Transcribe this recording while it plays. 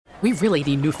We really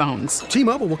need new phones.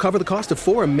 T-Mobile will cover the cost of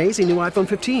 4 amazing new iPhone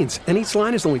 15s, and each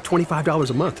line is only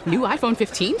 $25 a month. New iPhone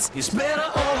 15s? It's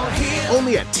better over here.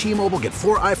 Only at T-Mobile, get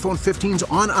 4 iPhone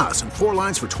 15s on us and 4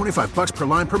 lines for $25 per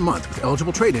line per month with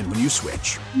eligible trade-in when you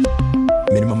switch.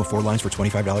 Minimum of 4 lines for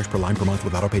 $25 per line per month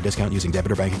with autopay discount using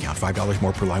debit or bank account. $5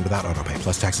 more per line without autopay,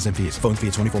 plus taxes and fees. Phone fee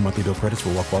at 24 monthly bill credits for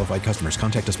well-qualified customers.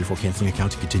 Contact us before canceling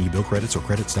account to continue bill credits or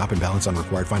credit stop and balance on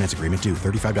required finance agreement due.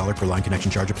 $35 per line connection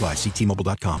charge applies. See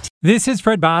T-Mobile.com. This is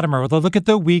Fred Bottomer with a look at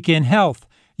the week in health.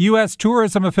 U.S.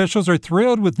 tourism officials are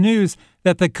thrilled with news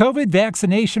that the COVID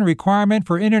vaccination requirement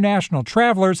for international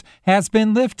travelers has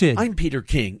been lifted. I'm Peter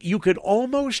King. You could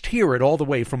almost hear it all the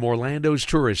way from Orlando's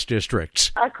tourist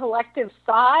districts. A collective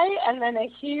sigh and then a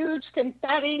huge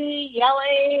confetti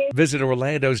yelling. Visit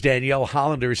Orlando's Danielle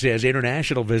Hollander says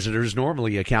international visitors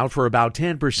normally account for about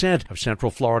 10% of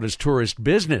Central Florida's tourist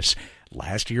business.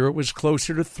 Last year, it was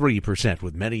closer to 3%,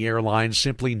 with many airlines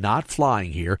simply not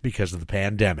flying here because of the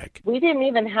pandemic. We didn't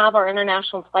even have our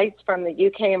international flights from the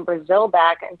UK and Brazil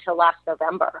back until last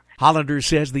November. Hollander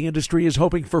says the industry is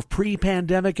hoping for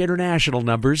pre-pandemic international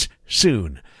numbers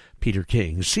soon. Peter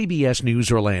King, CBS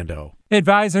News, Orlando.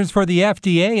 Advisors for the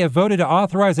FDA have voted to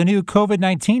authorize a new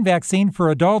COVID-19 vaccine for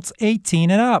adults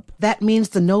 18 and up. That means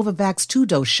the Novavax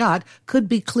 2-dose shot could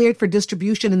be cleared for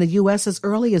distribution in the U.S. as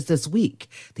early as this week.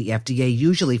 The FDA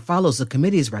usually follows the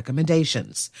committee's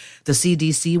recommendations. The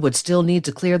CDC would still need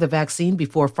to clear the vaccine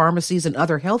before pharmacies and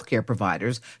other healthcare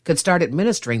providers could start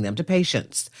administering them to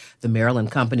patients. The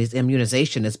Maryland company's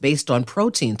immunization is based on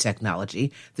protein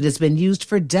technology that has been used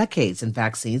for decades in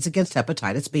vaccines against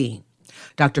hepatitis B.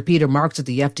 Dr. Peter Marks at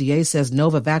the FDA says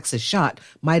Novavax's shot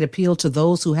might appeal to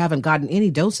those who haven't gotten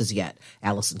any doses yet.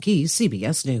 Allison Keyes,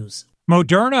 CBS News.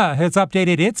 Moderna has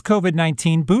updated its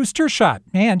COVID-19 booster shot,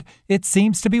 and it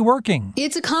seems to be working.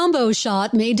 It's a combo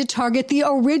shot made to target the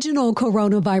original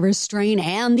coronavirus strain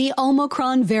and the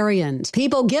Omicron variant.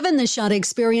 People given the shot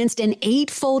experienced an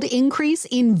 8-fold increase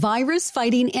in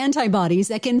virus-fighting antibodies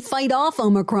that can fight off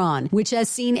Omicron, which has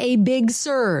seen a big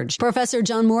surge. Professor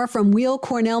John Moore from Weill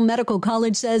Cornell Medical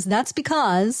College says that's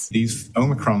because these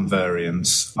Omicron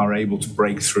variants are able to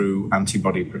break through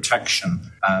antibody protection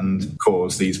and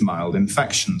cause these mild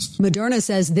infections. Moderna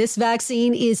says this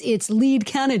vaccine is its lead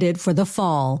candidate for the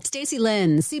fall. Stacey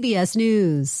Lynn, CBS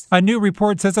News. A new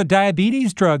report says a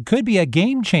diabetes drug could be a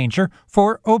game changer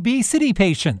for obesity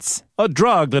patients. A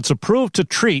drug that's approved to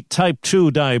treat type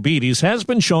 2 diabetes has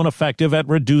been shown effective at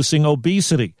reducing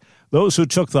obesity. Those who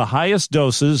took the highest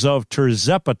doses of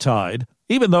tirzepatide,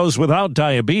 even those without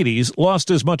diabetes,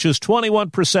 lost as much as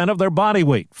 21% of their body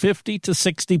weight, 50 to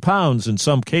 60 pounds in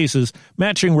some cases,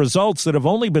 matching results that have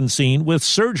only been seen with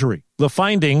surgery. The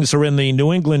findings are in the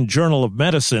New England Journal of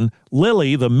Medicine.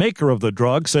 Lilly, the maker of the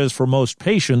drug, says for most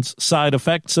patients, side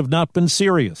effects have not been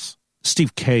serious.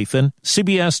 Steve Kathan,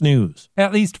 CBS News.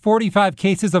 At least 45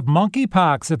 cases of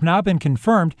monkeypox have now been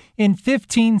confirmed in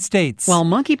 15 states. While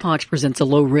monkeypox presents a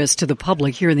low risk to the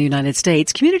public here in the United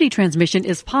States, community transmission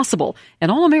is possible,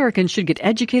 and all Americans should get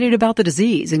educated about the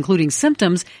disease, including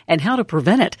symptoms and how to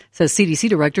prevent it, says CDC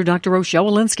Director Dr. Rochelle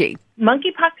Walensky.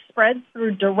 Monkeypox spreads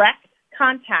through direct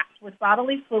contact with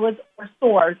bodily fluids or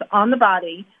sores on the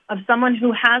body of someone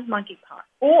who has monkeypox,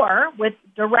 or with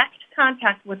direct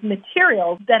contact with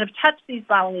materials that have touched these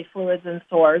bodily fluids and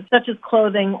sores, such as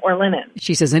clothing or linen.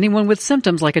 She says anyone with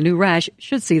symptoms like a new rash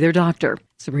should see their doctor.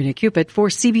 Sabrina Cupid for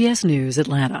CBS News,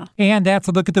 Atlanta. And that's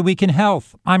a look at the week in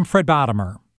health. I'm Fred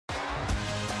Bottomer.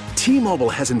 T-Mobile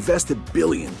has invested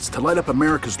billions to light up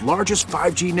America's largest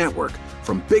 5G network,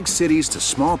 from big cities to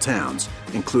small towns,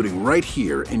 including right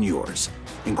here in yours.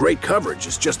 And great coverage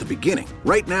is just the beginning.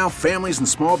 Right now, families and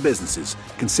small businesses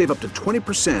can save up to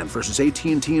 20% versus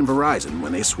AT&T and Verizon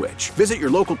when they switch. Visit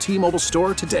your local T-Mobile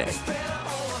store today.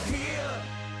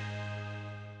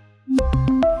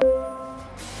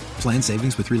 Plan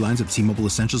savings with 3 lines of T-Mobile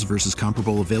Essentials versus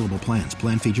comparable available plans.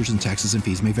 Plan features and taxes and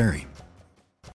fees may vary.